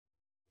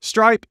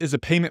Stripe is a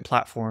payment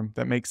platform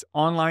that makes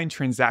online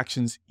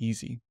transactions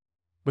easy.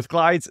 With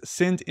Glide's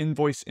Send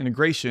Invoice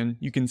integration,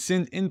 you can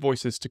send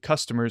invoices to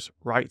customers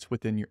right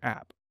within your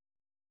app.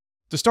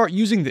 To start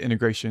using the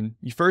integration,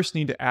 you first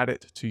need to add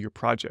it to your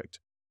project.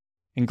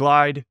 In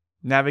Glide,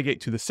 navigate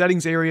to the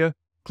Settings area,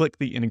 click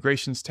the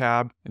Integrations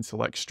tab, and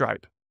select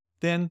Stripe.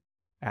 Then,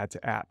 Add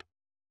to App.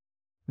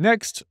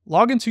 Next,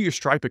 log into your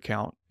Stripe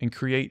account and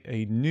create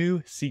a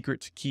new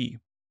secret key.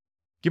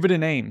 Give it a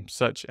name,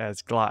 such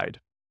as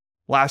Glide.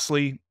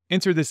 Lastly,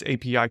 enter this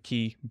API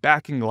key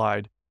back in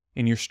Glide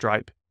in your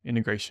Stripe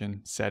integration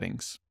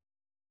settings.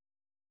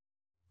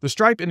 The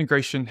Stripe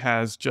integration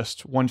has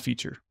just one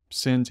feature,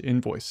 Send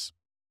Invoice.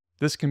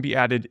 This can be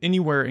added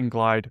anywhere in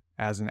Glide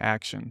as an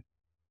action.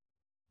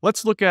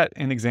 Let's look at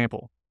an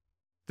example.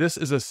 This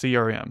is a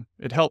CRM.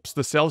 It helps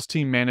the sales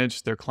team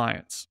manage their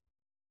clients.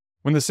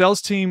 When the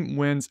sales team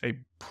wins a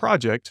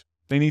project,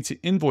 they need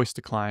to invoice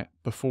the client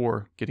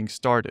before getting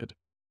started.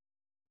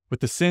 With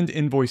the Send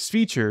Invoice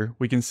feature,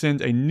 we can send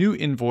a new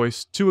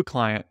invoice to a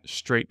client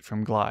straight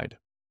from Glide.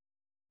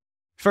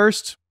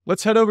 First,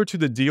 let's head over to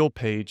the Deal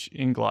page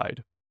in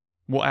Glide.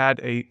 We'll add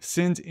a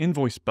Send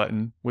Invoice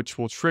button, which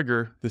will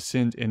trigger the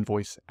Send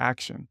Invoice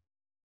action.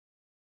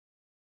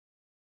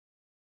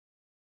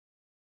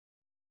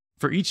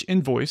 For each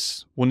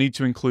invoice, we'll need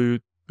to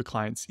include the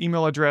client's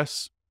email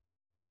address,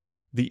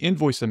 the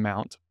invoice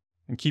amount,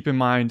 and keep in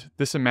mind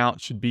this amount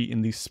should be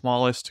in the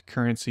smallest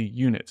currency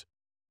unit.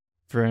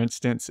 For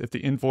instance, if the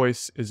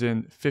invoice is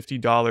in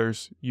 $50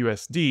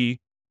 USD,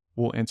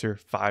 we'll enter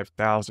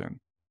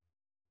 5,000.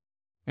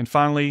 And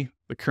finally,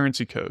 the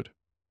currency code.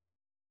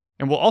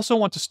 And we'll also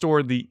want to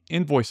store the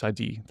invoice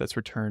ID that's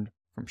returned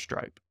from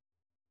Stripe.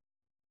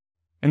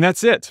 And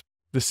that's it.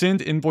 The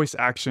Send Invoice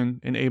action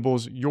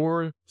enables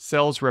your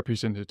sales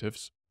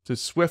representatives to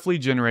swiftly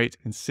generate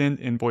and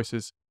send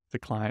invoices to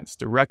clients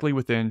directly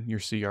within your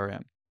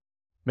CRM,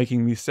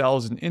 making the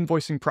sales and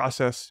invoicing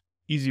process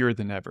easier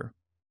than ever.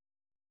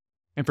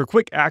 And for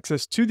quick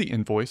access to the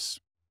invoice,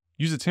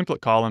 use a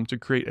template column to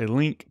create a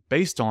link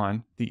based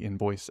on the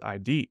invoice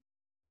ID.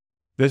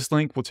 This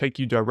link will take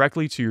you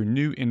directly to your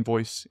new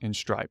invoice in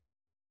Stripe.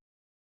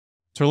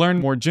 To learn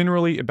more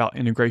generally about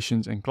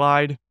integrations in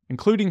Glide,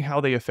 including how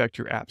they affect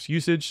your app's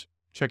usage,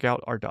 check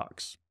out our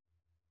docs.